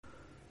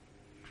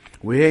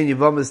We're here in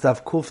Yevamos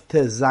Daf Kuf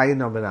Tez Zayin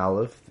Amud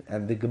Aleph,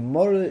 and the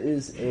Gemara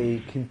is a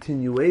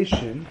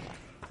continuation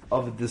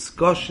of a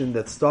discussion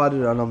that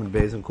started on Amud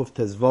Beis and Kuf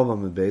Tez Vav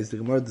Amud Beis. The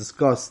Gemara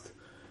discussed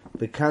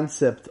the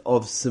concept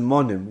of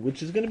simonim,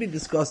 which is going to be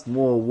discussed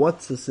more.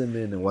 What's a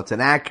siman and what's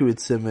an accurate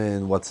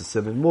siman? What's a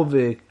siman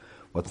muvik?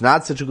 What's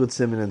not such a good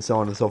siman, and so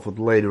on and so forth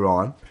later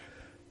on.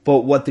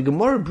 But what the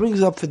Gemara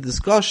brings up for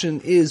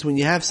discussion is when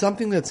you have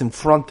something that's in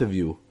front of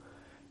you,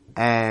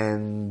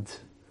 and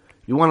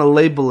you want to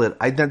label it,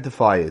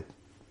 identify it.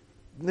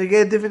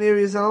 Negay different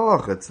areas in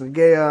halacha. It's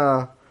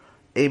negay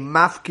a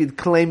mafkid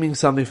claiming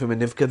something from a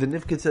nifkid. The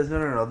nifkid says,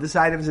 no, this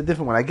item is a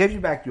different one. I gave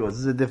you back yours. This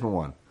is a different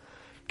one.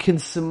 Can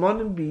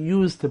simonim be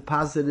used to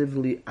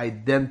positively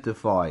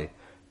identify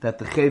that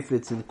the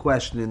chayfetz in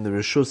question in the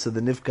reshus of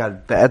the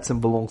nifkid be'etzem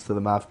belongs to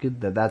the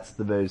mafkid, that's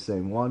the very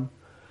same one?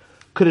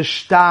 Could a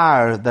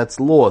star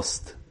that's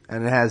lost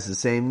and it has the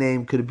same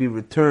name, could it be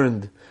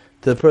returned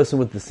to the person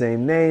with the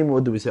same name?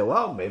 Or do we say,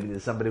 well, maybe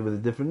there's somebody with a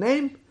different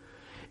name?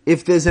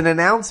 If there's an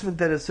announcement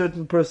that a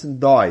certain person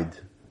died,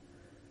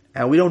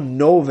 and we don't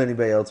know of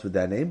anybody else with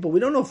that name, but we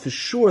don't know for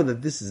sure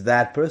that this is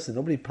that person.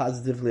 Nobody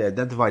positively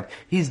identified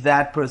he's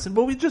that person,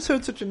 but we just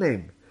heard such a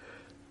name.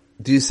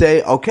 Do you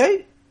say,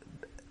 okay,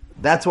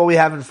 that's what we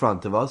have in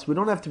front of us. We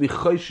don't have to be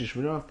choishish.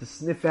 We don't have to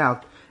sniff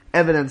out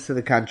evidence to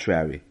the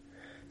contrary.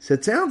 So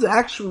it sounds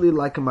actually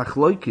like a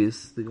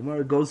machloikis. The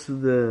Gemara goes through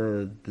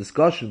the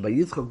discussion by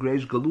Yitzchak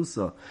Greish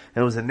Galusa,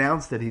 and it was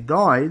announced that he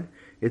died.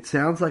 It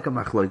sounds like a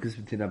machloikis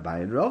between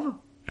Abaye and Rava.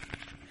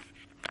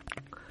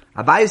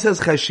 Abaye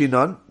says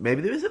Chashinon.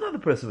 Maybe there is another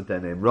person with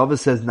that name. Rava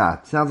says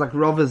not. Sounds like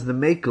Rava is the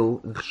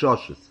Mekel in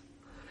Chshoshes.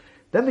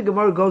 Then the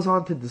Gemara goes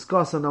on to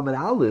discuss on Amud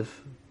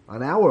Aleph,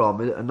 on our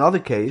Amud, another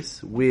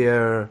case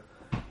where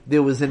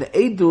there was an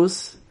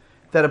edus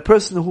that a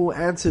person who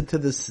answered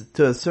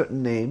to a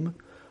certain name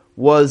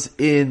was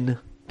in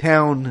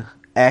town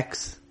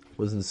X,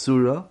 was in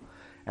Surah,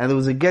 and there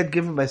was a get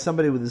given by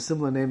somebody with a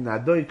similar name,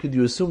 Nadoy. Could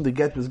you assume the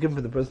get was given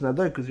for the person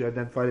Nadoy because you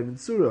identified him in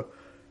Surah?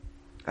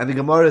 And the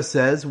Gemara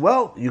says,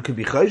 well, you could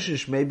be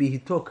chayshish, maybe he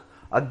took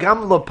a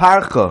gamla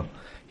parcha.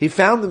 He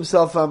found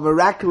himself a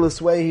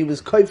miraculous way, he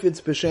was koifitz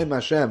b'shem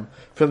Hashem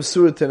from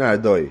Surah to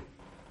Nadoy.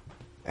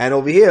 And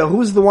over here,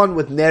 who's the one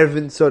with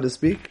nervin, so to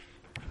speak?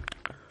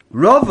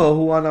 Rava,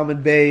 who on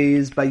Amud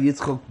Beis by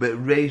Yitzchok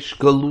Reish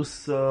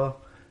Galusa,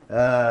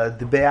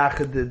 the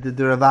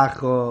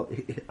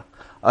Ravacho,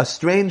 a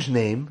strange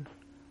name,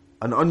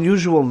 an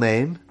unusual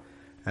name,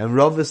 and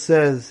Rava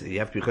says, you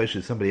have to be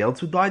chayshish somebody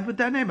else who died with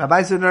that name.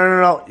 Abaye says,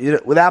 no.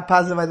 Without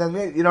positive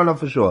identification, you don't know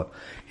for sure.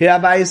 Here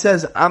Abaye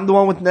says, I'm the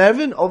one with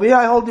nervin. Over here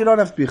I hold you don't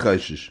have to be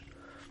chayshish.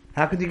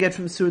 How could you get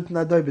from Surah to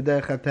Nadoy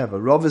b'derech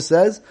hateva? Rava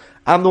says,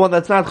 I'm the one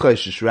that's not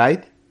chayshish,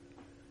 right?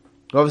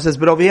 Rava says,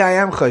 but over here I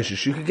am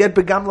chayshish. You could get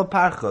begamla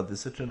parcha. There's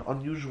such an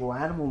unusual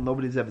animal,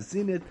 nobody's ever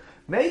seen it.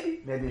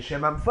 Maybe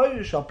Hashem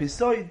Amfoyish, Al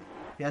Pisoid.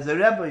 He has a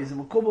Rebbe, he's a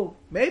Mekubal.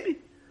 Maybe.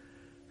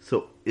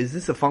 So, is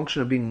this a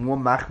function of being more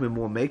machmir,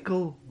 more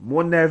mekel?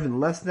 More nervin,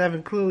 less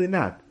nervin? Clearly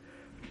not.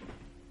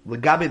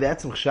 Legabi, the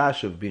etzem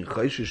chash of being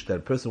chayshish, that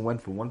a person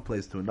went from one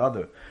place to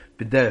another.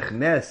 B'derech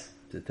nes,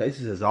 the Taisa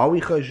says, are we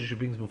chayshish? It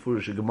brings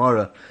Mefurish a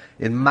Gemara.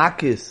 In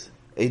Makis,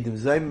 Eidim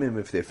Zaymim,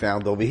 if they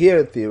found over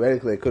here,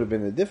 theoretically it could have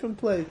been in a different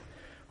place.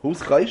 Who's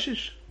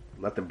chayshish?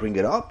 Let them bring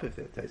it up. If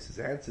the Taisus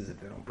answers,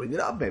 if they don't bring it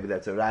up, maybe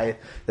that's a raya.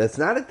 That's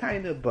not a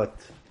taina, but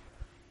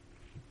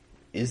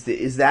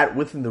is that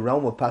within the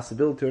realm of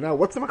possibility or not?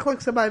 What's the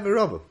machlok Abaye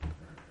v'Rava?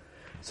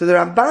 So the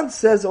Ramban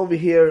says over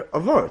here a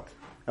vort,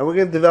 and we're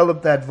going to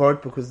develop that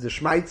vort because the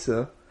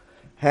Shmaitzer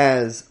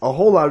has a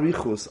whole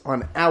arichus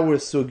on our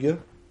sugya,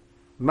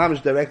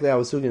 mamish directly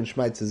our sugya in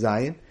Shmaitzer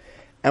Zayin,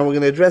 and we're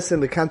going to address it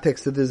in the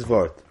context of this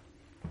vort.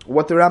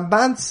 What the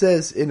Ramban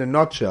says in a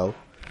nutshell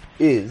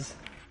is,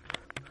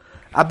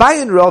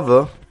 Abaye and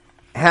Rava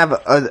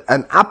have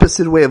an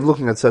opposite way of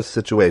looking at such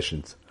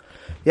situations.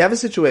 You have a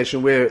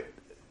situation where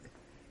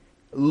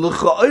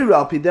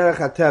L'cha'ira Piderech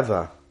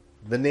HaTeva,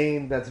 the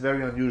name that's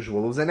very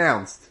unusual, was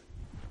announced.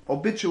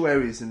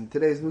 Obituaries in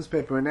today's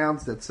newspaper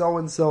announced that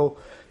so-and-so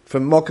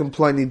from Mokum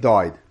Pliny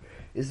died.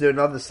 Is there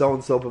another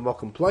so-and-so from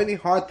Mokum Pliny?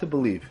 Hard to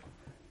believe.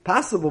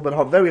 Possible, but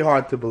very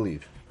hard to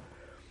believe.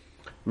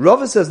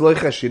 Rava says Lo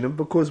Chashinim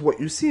because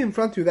what you see in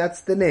front of you, that's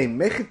the name.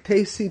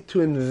 Mechetesi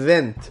to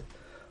invent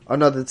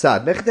another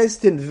tzad.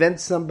 Mechetesi to invent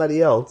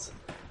somebody else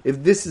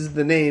if this is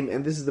the name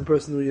and this is the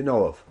person who you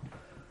know of.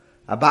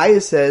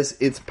 Abaye says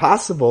it's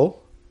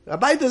possible.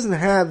 Abaye doesn't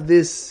have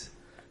this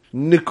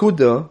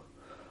nikuda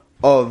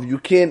of you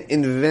can't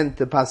invent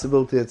the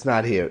possibility that's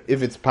not here.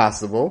 If it's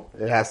possible,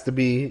 it has to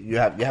be, you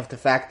have to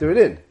factor it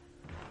in.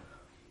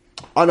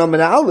 On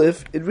Amud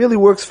Aleph, it really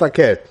works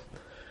fakert.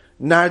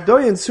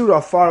 Nadoy and Surah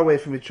are far away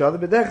from each other,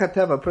 but Derech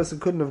HaTeva, a person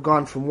couldn't have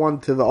gone from one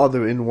to the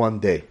other in one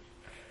day.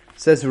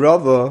 Says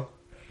Rava,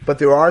 but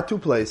there are two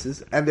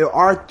places, and there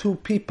are two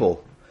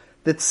people.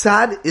 The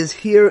tzad is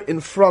here in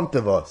front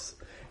of us.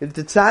 If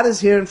the tzad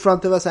is here in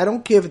front of us, I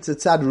don't care if it's a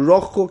tzad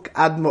rochuk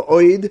ad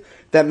ma'oid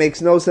that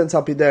makes no sense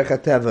al pi derech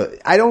hateva.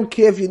 I don't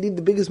care if you need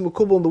the biggest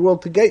mukubal in the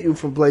world to get you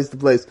from place to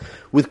place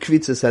with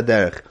kvitzas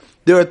haderech.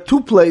 There are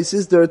two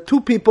places, there are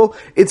two people,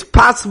 it's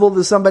possible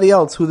there's somebody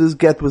else who this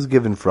get was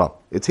given from.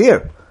 It's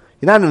here.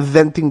 You're not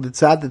inventing the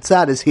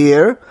tzad is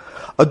here.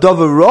 A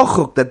dover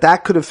rochuk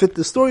that could have fit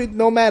the story,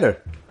 no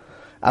matter.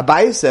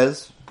 Abaye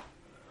says,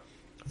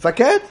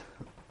 Faket,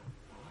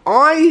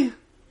 I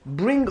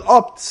bring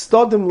up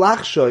Stodim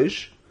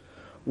Lachshoish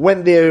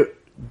when they're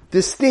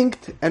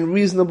distinct and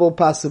reasonable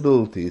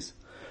possibilities.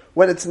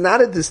 When it's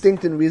not a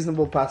distinct and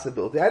reasonable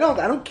possibility, I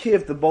don't care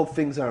if both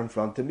things are in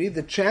front of me.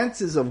 The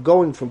chances of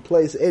going from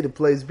place A to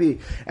place B,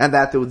 and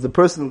that the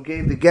person who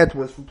gave the get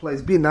was from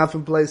place B, not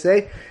from place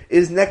A,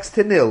 is next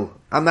to nil.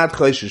 I'm not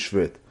choishish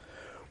for it.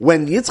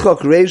 When Yitzchak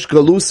Reish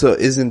Galusa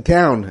is in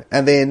town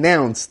and they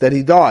announce that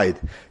he died,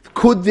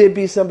 could there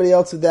be somebody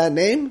else with that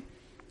name?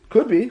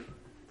 Could be.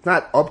 It's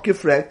not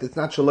upgefrekt, it's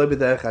not shaloi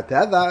b'derech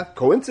hateva,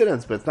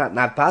 coincidence, but it's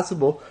not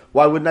possible.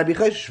 Why wouldn't I be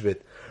choishish for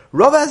it?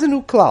 Rav has a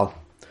new klal.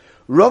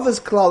 Rav's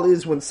klal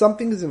is when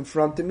something is in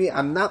front of me,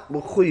 I'm not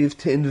mechuyev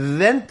to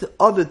invent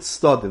other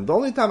tzadim. The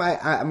only time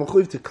I'm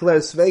mechuyev to declare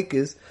sveik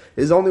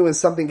is only when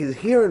something is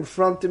here in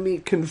front of me,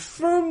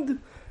 confirmed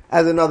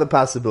as another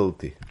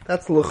possibility.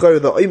 That's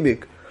l'chayr the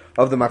oimik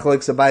of the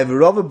machlokes Abaye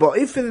v'Rava, but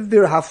if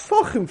they're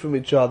hafachim from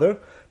each other,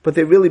 but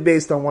they're really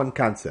based on one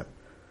concept.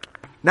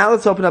 Now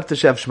let's open up to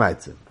Shev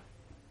Shmaitzer.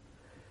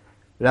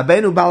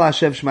 Rabbeinu Bala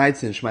Shev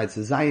Shmaitzer in Shmaitzer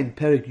Zayin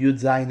Perik Yud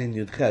Zayin and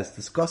Yud Ches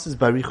discusses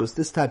barichus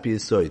this type of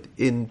yisoid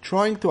in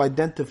trying to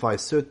identify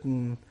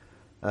certain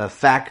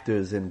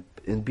factors in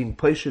being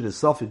poshet as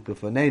sofik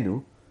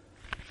b'fanenu.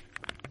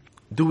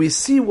 Do we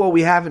see what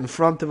we have in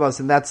front of us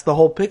and that's the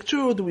whole picture,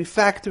 or do we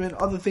factor in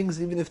other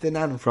things even if they're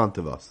not in front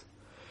of us?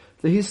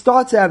 So he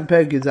starts out in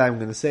Perik Yud Zayin. I'm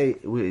going to say,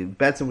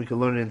 bets and we can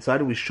learn it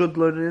inside, or we should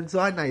learn it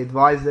inside, and I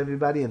advise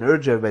everybody and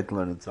urge everybody to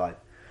learn it inside.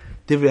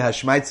 Divrei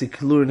HaShmaitzi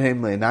Klur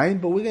Heim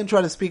Le'inayim, but we're going to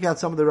try to speak out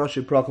some of the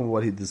Rashi Prakim,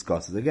 what he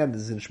discusses. Again,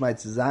 this is in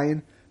Shmaitzi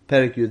Zayin,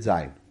 Perik Yud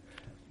Zayin.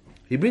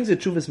 He brings a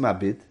Chuvas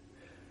Mabit.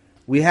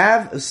 We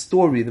have a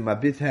story the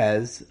Mabit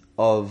has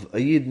of a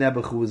Yid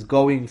Nebuch who was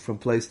going from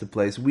place to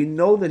place. We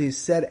know that he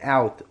set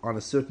out on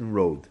a certain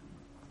road.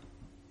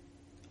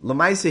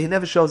 Lamaisa, he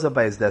never shows up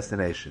by his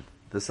destination.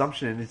 The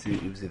assumption is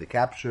he was either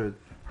captured,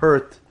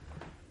 hurt,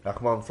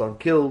 Rahman son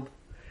killed.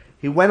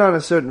 He went on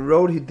a certain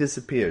road, he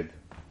disappeared.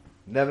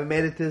 Never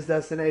made it to his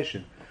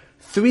destination.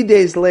 3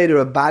 days later,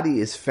 a body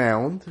is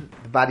found.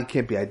 The body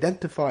can't be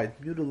identified,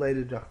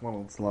 mutilated,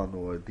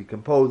 or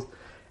decomposed,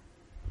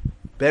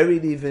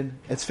 buried even.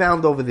 It's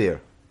found over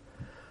there.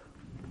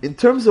 In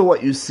terms of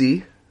what you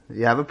see,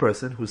 you have a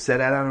person who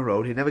set out on a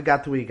road. He never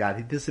got to where he got.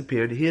 He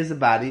disappeared. Here's a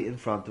body in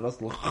front of us.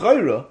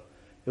 L'chayra,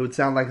 it would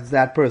sound like it's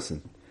that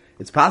person.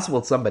 It's possible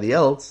it's somebody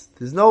else.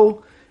 There's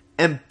no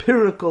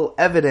empirical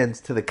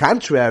evidence to the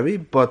contrary,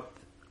 but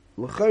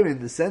in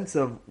the sense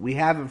of we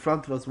have in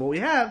front of us what we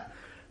have,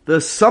 the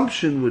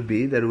assumption would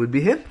be that it would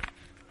be him.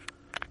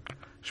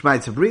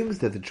 Shmaitzer brings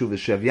that the Chuvas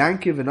Shev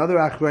Yankiv and other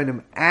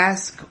Achronim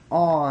ask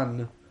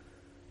on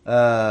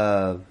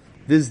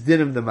this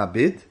din of the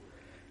Mabit,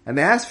 and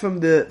they ask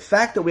from the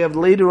fact that we have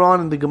later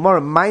on in the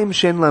Gemara, Mayim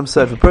Shein Lam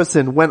Seif, a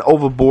person went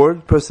overboard,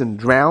 a person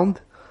drowned,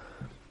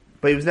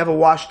 but he was never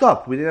washed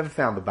up. We never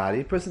found the body.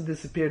 A person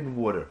disappeared in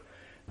water.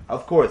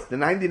 Of course, the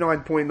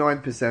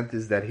 99.9%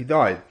 is that he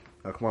died.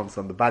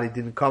 The body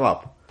didn't come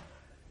up.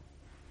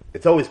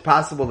 It's always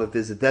possible that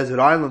there's a desert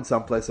island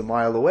someplace a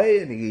mile away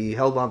and he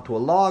held onto a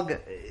log.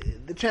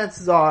 The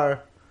chances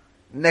are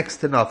next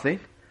to nothing.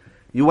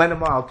 You went a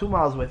mile, 2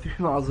 miles away, 3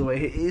 miles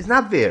away. He's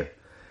not there.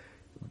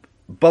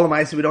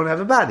 Balamaisi, we don't have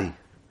a body.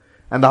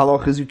 And the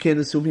halach is you can't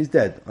assume he's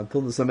dead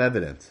until there's some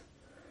evidence.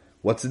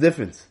 What's the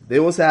difference? They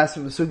also ask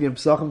from the Sugi in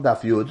Pesachim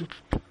Daf Yud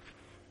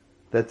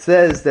that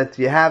says that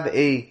you have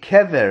a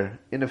kever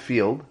in a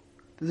field.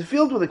 There's a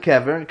field with a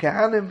kever, and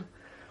Kahanim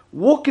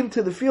walk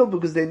into the field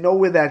because they know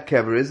where that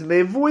kever is, and they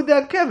avoid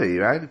that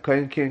kever, right? The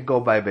Kohen can't go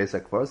by Beis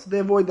HaKvar, so they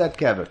avoid that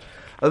kever.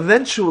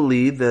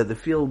 Eventually, the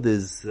field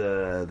is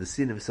the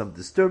scene of some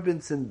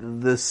disturbance,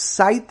 and the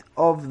site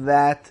of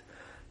that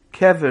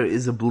kever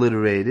is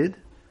obliterated.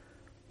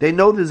 They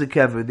know there's a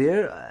kever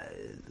there.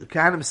 The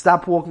Kohanim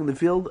stop walking the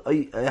field.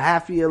 A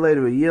half a year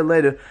later, a year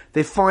later,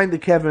 they find the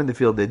kever in the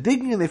field. They're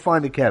digging and they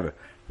find the kever.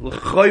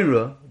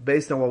 L'chayra,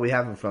 based on what we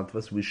have in front of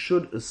us, we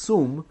should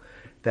assume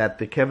that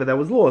the kever that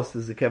was lost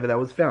is the kever that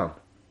was found.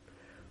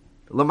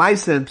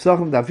 L'maisa in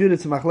Pesachim Daf Yud,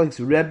 it's a machlokes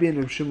Rebbe and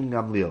Reb Shimon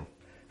Gamliel.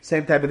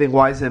 Same type of thing.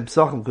 Why is it in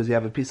Pesachim? Because you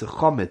have a piece of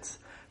chometz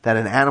that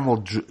an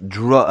animal,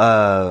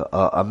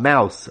 a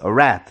mouse, a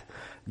rat,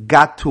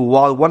 got to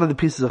one of the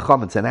pieces of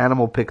chometz. An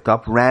animal picked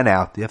up, ran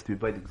out. You have to be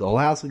biting the whole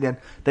house again.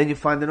 Then you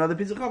find another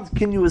piece of chometz.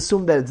 Can you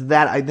assume that it's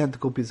that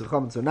identical piece of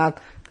chometz or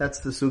not? That's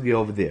the sugi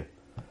over there.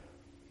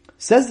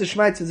 Says the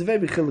Shmaitzer, there's a very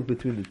big chiluk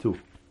between the two.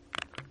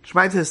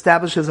 Shmaitzer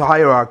establishes a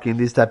hierarchy in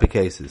these type of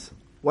cases.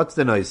 What's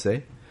the noise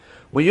say?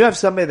 When you have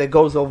somebody that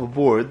goes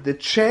overboard, the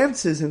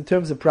chances in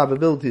terms of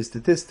probability,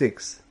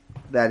 statistics,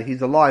 that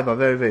he's alive are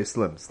very, very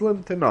slim.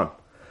 Slim to none.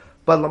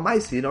 But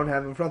Lamaisa, you don't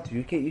have it in front of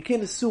you. You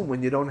can't assume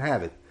when you don't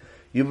have it.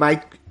 You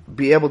might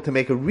be able to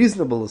make a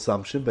reasonable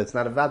assumption, but it's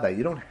not a Vadai.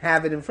 You don't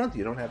have it in front of you.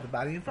 You don't have the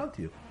body in front of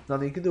you.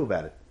 Nothing you can do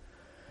about it.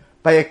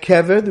 By a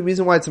kever, the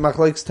reason why it's a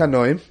machlokes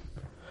tanoim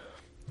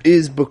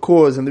is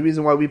because, and the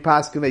reason why we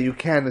pass that you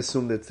can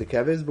assume that it's a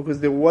kever is because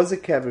there was a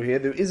kever here,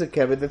 there is a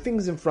kever, the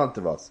thing's in front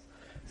of us.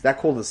 Is that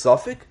called a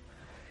suffix?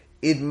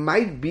 It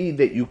might be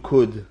that you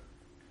could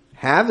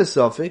have a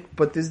suffix,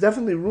 but there's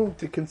definitely room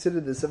to consider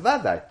this a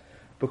vadai,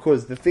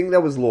 because the thing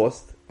that was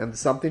lost and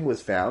something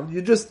was found,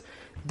 you just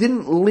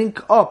didn't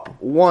link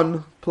up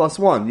 1 plus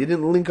 1. You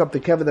didn't link up the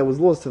kever that was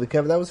lost to the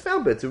kever that was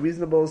found, but it's a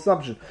reasonable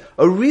assumption.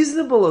 A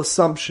reasonable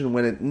assumption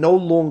when it no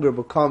longer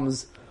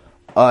becomes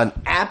an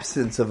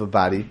absence of a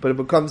body, but it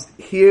becomes,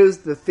 here's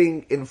the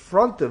thing in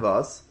front of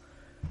us,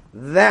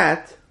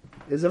 that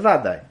is a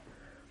vadai.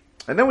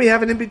 And then we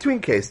have an in-between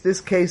case. This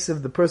case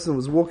of the person who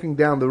was walking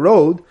down the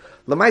road,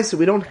 Lamaisa,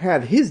 we don't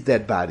have his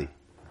dead body.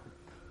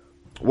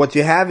 What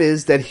you have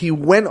is that he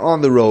went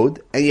on the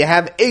road, and you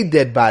have a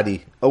dead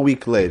body a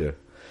week later.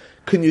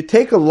 Can you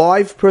take a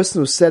live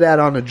person who set out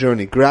on a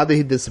journey, granted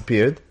he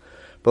disappeared,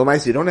 but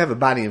Lamaisa, you don't have a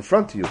body in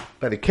front of you.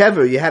 But a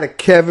kever, you had a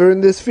kever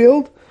in this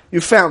field, you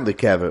found the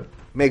kever.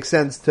 Makes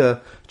sense to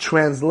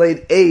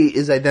translate A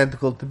is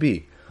identical to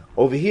B.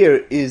 Over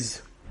here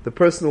is the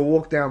person who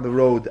walked down the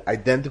road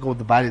identical with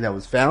the body that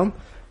was found.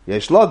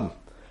 Yesh Laden.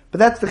 But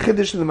that's the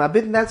Chiddush in the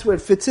Mabit, and that's where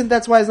it fits in.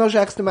 That's why it's no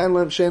Shach Steman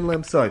Lem Shein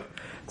Lem Soif.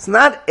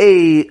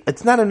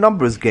 It's not a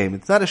numbers game.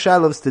 It's not a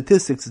shaila of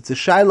statistics. It's a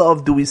shaila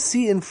of, do we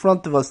see in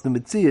front of us the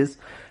Metzias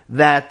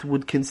that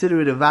would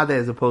consider it a vada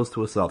as opposed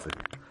to a suffix.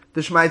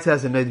 The Shmaitz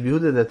has a Noid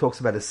Yehuda that talks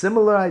about a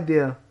similar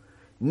idea.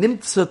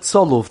 Nimtza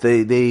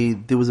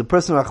Tzoluf, there was a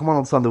person, Rahman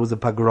al-San, there was a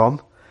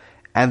pogrom,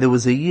 and there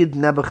was a Yid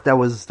Nebuch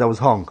that was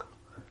hung.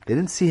 They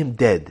didn't see him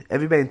dead.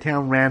 Everybody in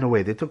town ran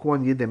away. They took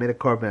one Yid, they made a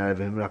carbon out of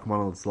him, Rahman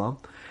al-Islam,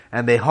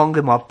 and they hung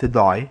him up to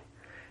die.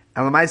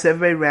 And Lamais,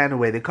 everybody ran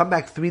away. They come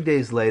back 3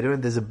 days later,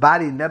 and there's a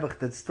body in Nebuch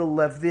that's still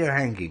left there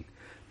hanging.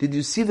 Did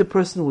you see the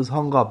person who was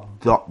hung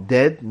up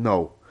dead?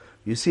 No.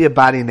 You see a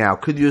body now.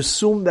 Could you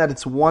assume that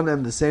it's one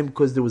and the same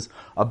because there was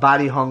a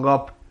body hung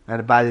up and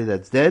a body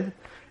that's dead?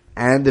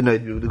 And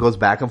it goes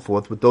back and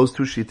forth with those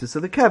two shittas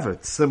of the kever.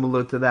 It's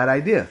similar to that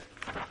idea.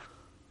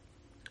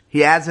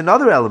 He adds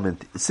another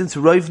element. Since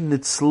Roiv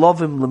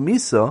Nitzlovim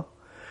Lemisa,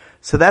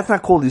 so that's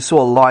not called you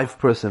saw a live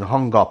person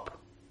hung up.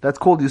 That's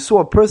called you saw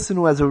a person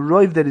who has a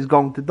Roiv that is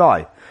going to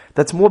die.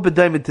 That's more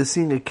bedaimid to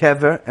seeing a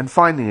kever and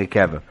finding a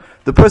kever.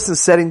 The person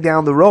setting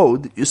down the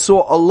road, you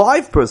saw a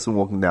live person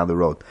walking down the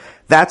road.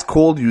 That's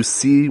called you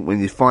see when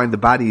you find the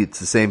body, it's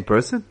the same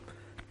person.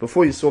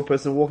 Before you saw a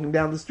person walking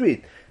down the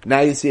street.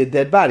 Now you see a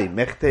dead body.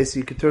 Mechtes,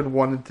 you could turn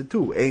 1 into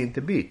 2, A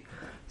into B.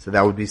 So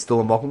that would be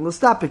still a Mokum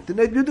Lestapik. The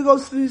Noid Yehuda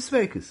goes through these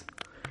fakers.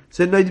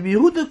 So Noid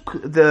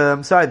Yehuda, the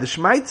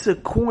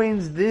Shmaitzer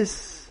coins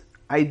this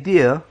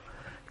idea,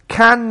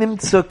 Kan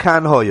Nimtza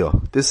Kan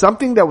Hoyo. There's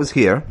something that was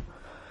here,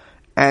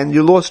 and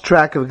you lost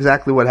track of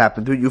exactly what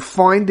happened to it. You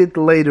find it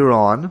later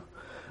on.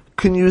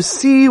 Can you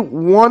see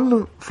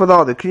one for the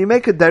other? Can you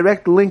make a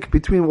direct link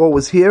between what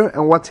was here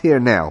and what's here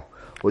now?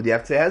 Well, you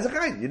have to say as a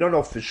kind. You don't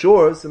know for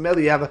sure. So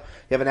maybe you have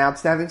an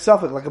outstanding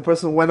suffix, like a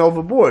person who went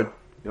overboard.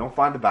 You don't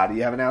find the body,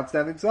 you have an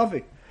outstanding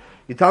suffix.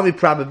 You tell me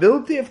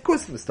probability, of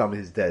course the stomach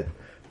is dead.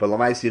 But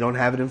Lamais, you don't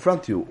have it in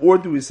front of you. Or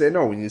do we say,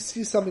 no, when you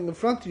see something in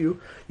front of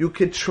you, you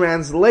could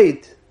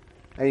translate,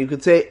 and you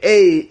could say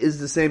A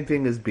is the same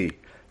thing as B.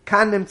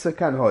 Kan nimtza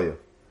kan hoya.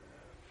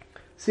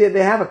 See,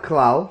 they have a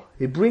klal.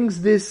 He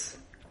brings this,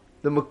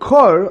 the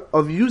makor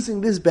of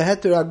using this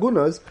beheter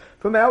agunas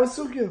from our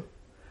sugya.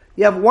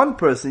 You have one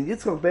person,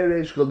 Yitzchok Bei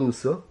Reish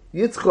Galusa,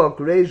 Yitzchok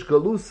Reish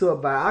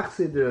Galusa by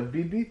Achseder of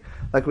Bibi,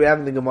 like we have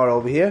in the Gemara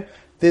over here.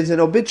 There's an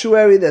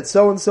obituary that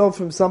so-and-so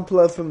from some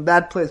place, from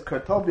that place,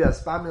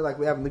 Kartobia's family, like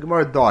we have in the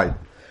Gemara, died.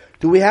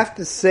 Do we have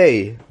to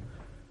say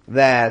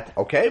that,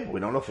 okay, but we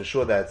don't know for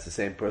sure that it's the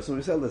same person?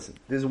 We say, listen,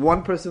 there's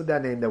one person with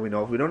that name that we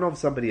know. If we don't know of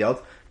somebody else,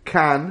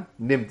 Kan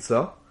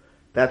Nimtza,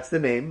 that's the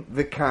name,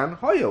 Vikan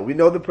Hoyo. We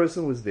know the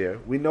person was there.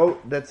 We know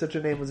that such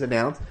a name was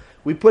announced.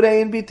 We put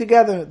A and B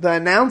together. The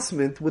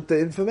announcement with the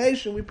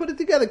information, we put it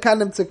together. Kan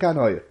Nimtza Kan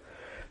Hoyo.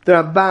 The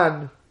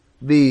Ramban,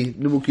 the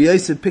Nebuchadnezzar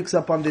Yosef picks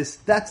up on this.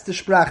 That's the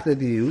sprach that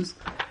they use.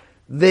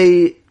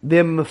 They're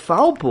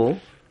mefalpul.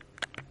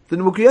 The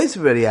Nebuchadnezzar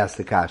Yosef already asked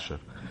the kasha.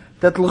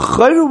 That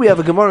l'chayru we have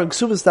a Gemara in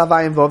Ksubas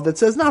Tavai involved that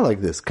says not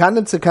like this. Kan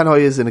Nimtza Kan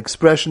Hoyo is an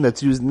expression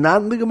that's used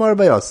not in the Gemara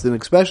by us. It's an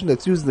expression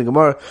that's used in the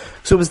Gemara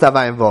Ksubas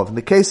Tavai involved. And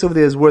the case over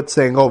there is worth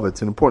saying over.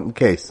 It's an important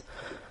case.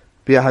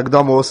 Bia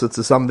Hagdam also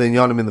to something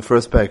Yonim in the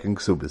first parak in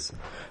Ksubas.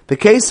 The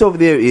case over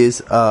there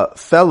is a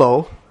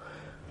fellow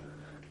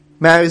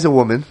marries a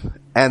woman,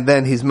 and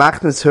then he's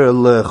machnes her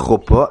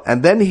lechuppah,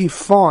 and then he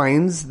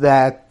finds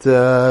that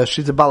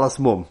she's a balas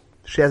mum.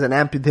 She has an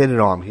amputated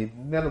arm. He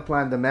never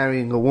planned on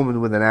marrying a woman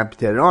with an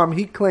amputated arm.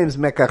 He claims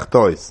mekach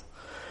tois.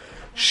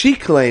 She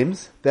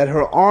claims that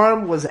her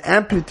arm was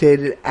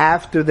amputated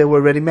after they were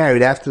already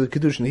married, after the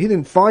kedushin. He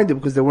didn't find it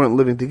because they weren't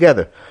living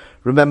together.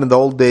 Remember in the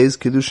old days,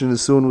 Kedushin and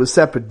Nisuin was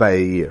separate by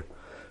a year.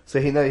 So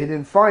he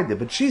didn't find it.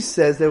 But she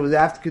says there was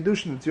after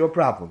Kedushin, it's your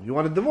problem. You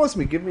want to divorce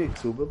me, give me a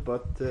ksuba,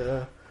 but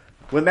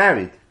we're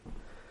married.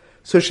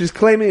 So she's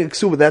claiming a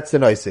ksuba, that's the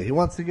noise. He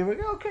wants to give her,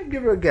 okay,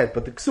 give her a get,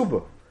 but the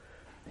ksuba.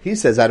 He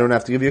says, I don't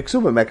have to give you a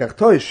ksuba. Mekach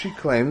toish, she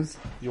claims,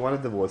 you want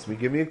to divorce me,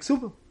 give me a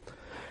ksuba.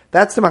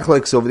 That's the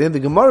machlokes over there. The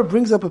Gemara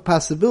brings up a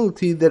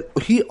possibility that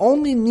he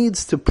only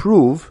needs to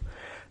prove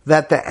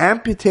that the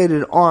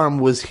amputated arm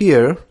was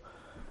here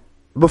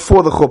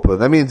before the chuppah.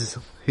 That means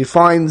he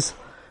finds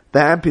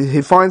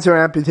her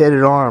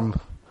amputated arm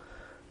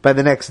by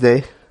the next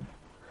day,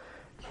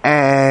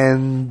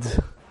 and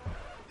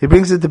he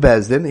brings it to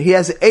Bezdin. He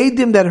has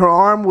eidim that her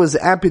arm was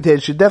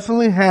amputated. She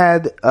definitely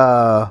had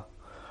an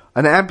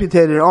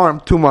amputated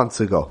arm 2 months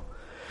ago.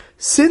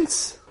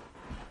 Since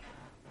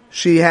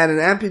she had an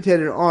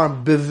amputated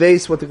arm,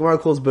 beves, what the Gemara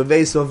calls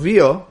beves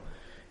ovio,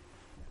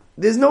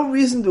 there's no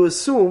reason to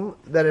assume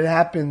that it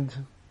happened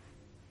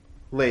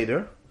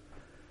later.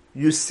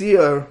 You see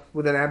her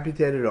with an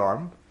amputated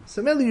arm.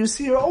 So mainly you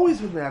see her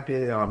always with an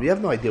amputated arm. You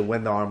have no idea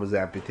when the arm was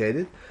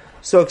amputated.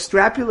 So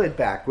extrapolate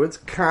backwards.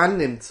 Kan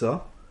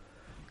nimtza,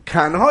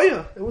 kan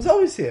hoya. It was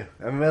always here.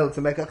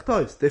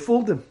 They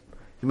fooled him.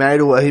 He married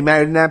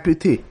an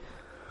amputee.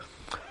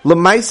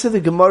 Lamaisa,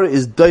 the Gemara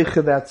is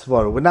doicha that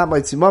svara. We're not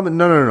maitzimam.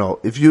 No.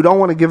 If you don't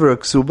want to give her a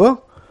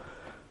ksuba,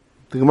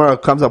 the Gemara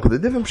comes up with a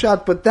different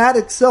shot, but that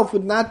itself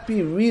would not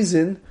be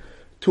reason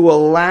to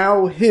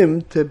allow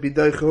him to be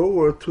doicha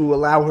or to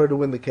allow her to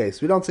win the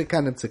case. We don't say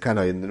kanim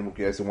tzekanoy, and the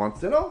Nimukiyasa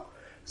wants to know.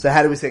 So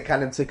how do we say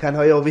kanim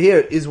tzekanoy over here?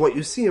 Is what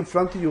you see in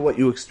front of you what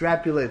you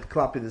extrapolate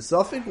klapi the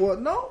suffix? Well,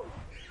 no.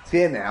 It's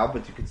here now,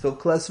 but you can still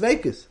klas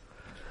vekas.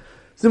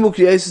 The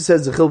Nimukiyasa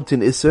says the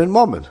chilbtin iser and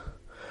moment.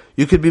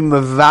 You could be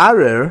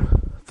mevarer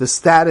the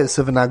status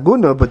of an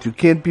aguna, but you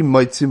can't be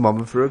moitzi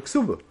moment for a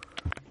ksuba.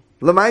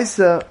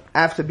 Lamaisa,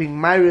 after being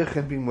mayrich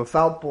and being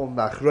mefalpol and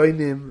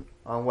achroinim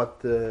on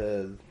what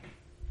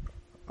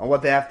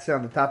they have to say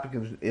on the topic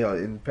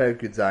in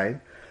Perek Yud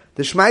Zayin,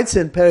 the Shmaitze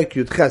in Perek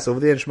Yud Ches over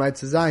there in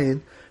Shmaitze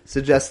Zayin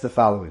suggests the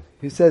following.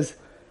 He says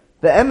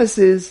the emes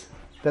is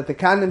that the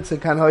kanim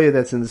tzekan hoya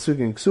that's in the sugi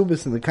in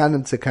ksubis and the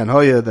kanim tzekan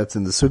hoya that's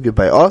in the sugi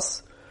by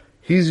us,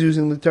 he's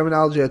using the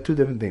terminology of two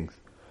different things.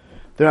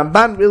 The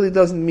Ramban really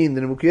doesn't mean,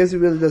 the Nimukiyesi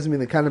really doesn't mean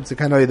the kanim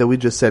tzekan hoya that we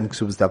just said in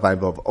ksubis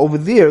dafayim. Over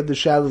there, the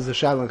shal is a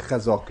shal in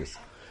chazokis.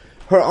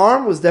 Her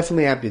arm was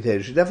definitely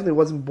amputated. She definitely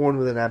wasn't born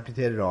with an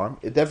amputated arm.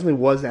 It definitely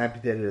was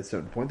amputated at a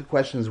certain point. The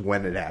question is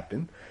when it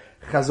happened.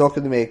 Chazaka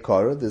de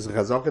meikara. There's a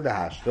chazaka de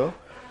hashto.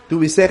 Do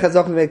we say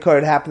chazaka de meikara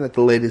it happened at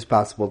the latest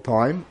possible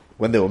time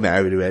when they were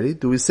married already?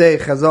 Do we say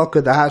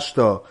chazaka de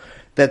hashto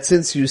that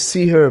since you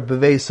see her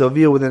bevei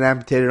sovia with an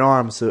amputated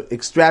arm, so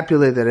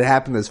extrapolate that it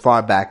happened as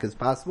far back as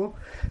possible?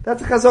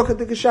 That's a chazaka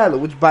de kashayla,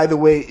 which by the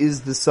way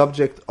is the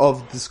subject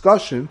of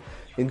discussion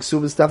in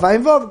Ksubis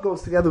Tafayim Vav. It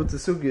goes together with the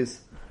sugis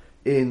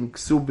in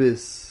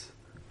Ksubis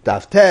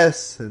Daf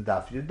Tes and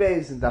Daf Yud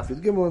Beis and Daf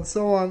Yud Gimel and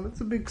so on.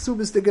 It's a big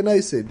Ksubis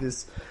Teganese.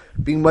 This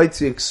being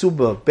mighty a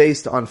Ksuba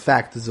based on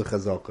fact is a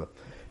Chazaka.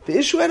 The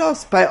issue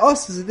by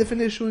us is a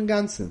different issue in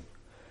Gansen.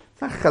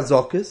 It's not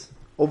Chazakas.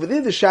 Over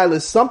there the Shaila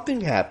is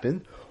something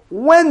happened.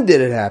 When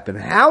did it happen?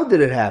 How did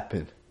it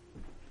happen?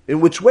 In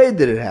which way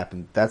did it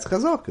happen? That's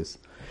Chazakas.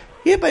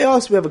 Here by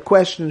us we have a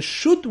question,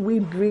 should we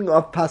bring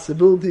up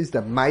possibilities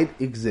that might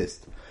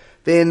exist?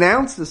 They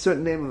announced a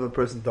certain name of a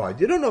person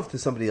died. You don't know if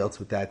there's somebody else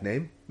with that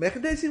name.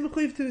 Mechadesim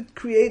mechuyev to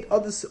create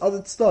other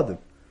tzadim.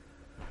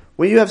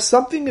 When you have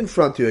something in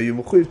front of you, you're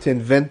mechuyev to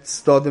invent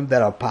tzadim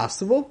that are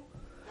possible.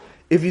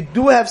 If you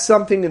do have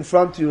something in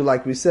front of you,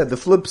 like we said, the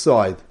flip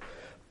side,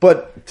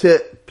 but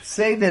to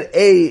say that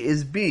A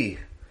is B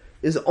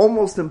is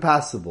almost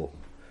impossible.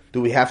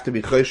 Do we have to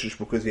be choshish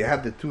because you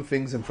have the two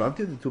things in front of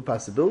you, the two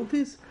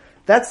possibilities?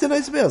 That's the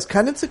nice bills.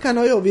 Kanitza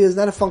kanoy over here is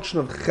not a function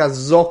of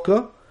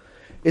chazokah.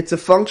 It's a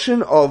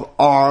function of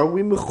are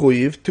we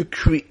mechuyev to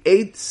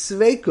create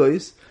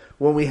sveikos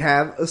when we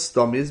have a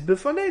stomis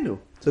b'fanenu.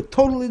 It's a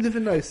totally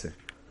different noise.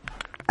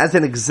 As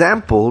an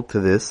example to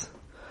this,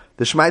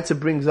 the Shmaitzer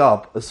brings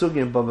up a sugi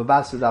in Bava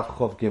Basra Daf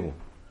Chov Gimel.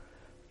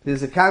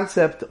 There's a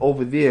concept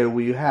over there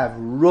where you have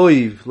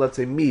roiv, let's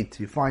say meat.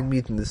 You find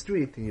meat in the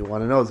street and you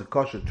want to know it's a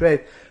kosher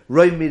trade.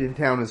 Roiv meat in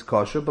town is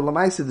kosher, but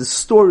Lamaisa, the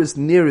store is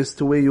nearest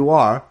to where you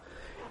are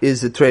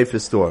is a trade for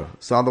store.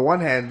 So on the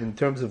one hand, in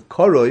terms of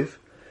koroiv,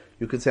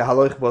 you could say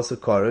haloich basa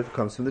koroiv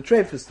comes from the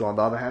trade for store. On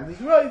the other hand, is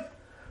roiv.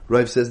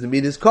 Roiv says the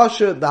meat is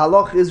kosher. The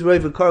haloch is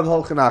roiv and koroiv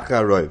holchen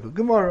achar roiv.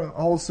 Gemara,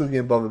 a whole sugi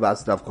in Bava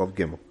Basra Daf Chov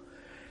Gimel.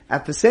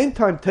 At the same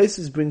time,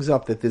 Taisus brings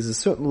up that there's a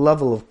certain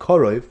level of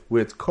koroiv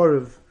where it's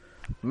koroiv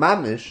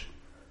mamish.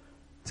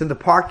 It's in the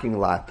parking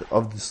lot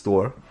of the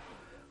store.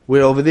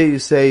 Where over there you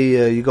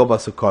say you go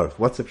basa koroiv.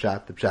 What's the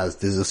pshat? The pshat is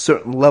there's a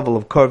certain level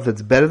of koroiv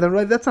that's better than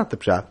roiv. That's not the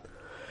pshat.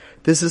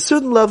 There's a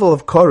certain level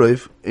of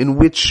koroiv in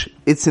which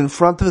it's in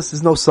front of us,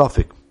 there's no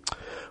suffix.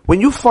 When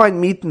you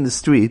find meat in the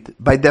street,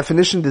 by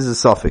definition there's a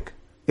suffix.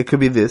 It could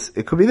be this,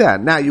 it could be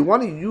that. Now you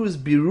want to use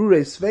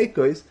birurei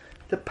sveikos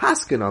to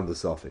paskin on the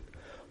suffix.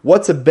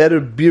 What's a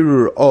better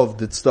birur of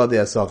the tzaddi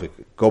asafik?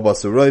 Go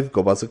basaroiv,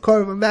 go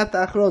basakorv, and that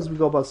achros we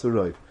go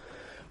basaroiv.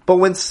 But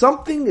when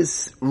something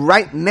is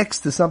right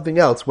next to something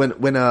else,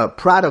 when a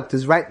product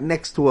is right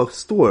next to a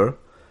store,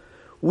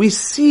 we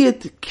see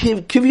it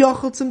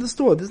kiviyachol it's in the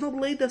store. There's no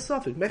leida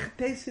asafik.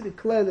 Mechatesi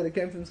declare that it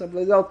came from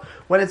someplace else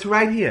when it's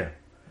right here.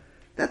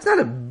 That's not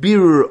a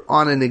birur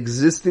on an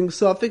existing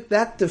suffix.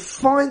 That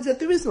defines that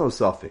there is no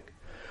suffix.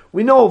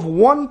 We know of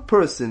one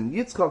person,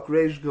 Yitzchak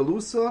Reish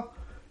Galusa,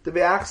 the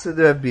Be'achse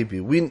de Rav Bibi.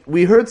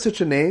 We heard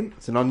such a name.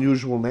 It's an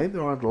unusual name.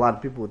 There aren't a lot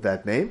of people with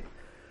that name.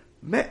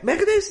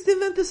 Mechades didn't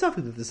invent the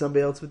suffix. There's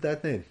somebody else with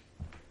that name.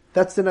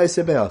 That's the nice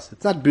Be'as.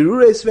 It's not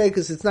Birurei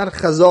Sveikus. It's not a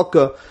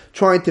Chazaka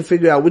trying to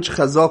figure out which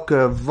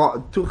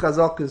Chazaka, two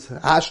Chazakas,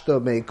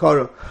 Hashta,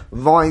 Meikara,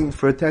 vying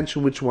for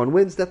attention, which one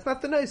wins. That's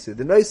not the nice.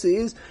 The nice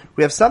is,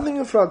 we have something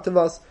in front of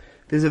us.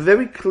 There's a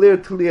very clear,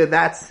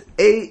 that's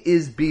A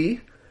is B.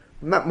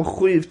 I'm not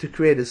mechuyev to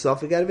create a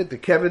suffix out of it. The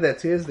kever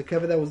that's here is the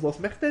kever that was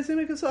lost. Mechtes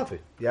make a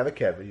suffix. You have a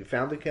kever. You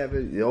found a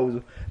kever. You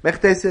always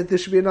Mechtes said there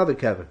should be another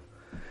kever.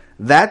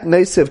 That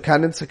neisev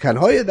kanin sekan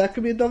hoya, that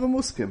could be a davar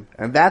muskim,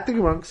 and that the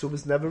Gemara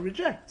Ksubas never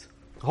reject.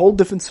 A whole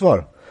different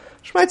svar.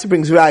 Shmaitzer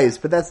brings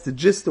rayas, but that's the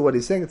gist of what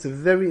he's saying. It's a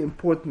very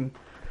important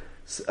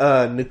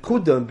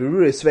nekuda and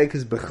berurei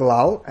sveikas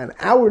bechlal, and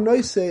our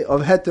noise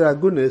of heter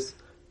agunis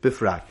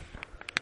bifrak.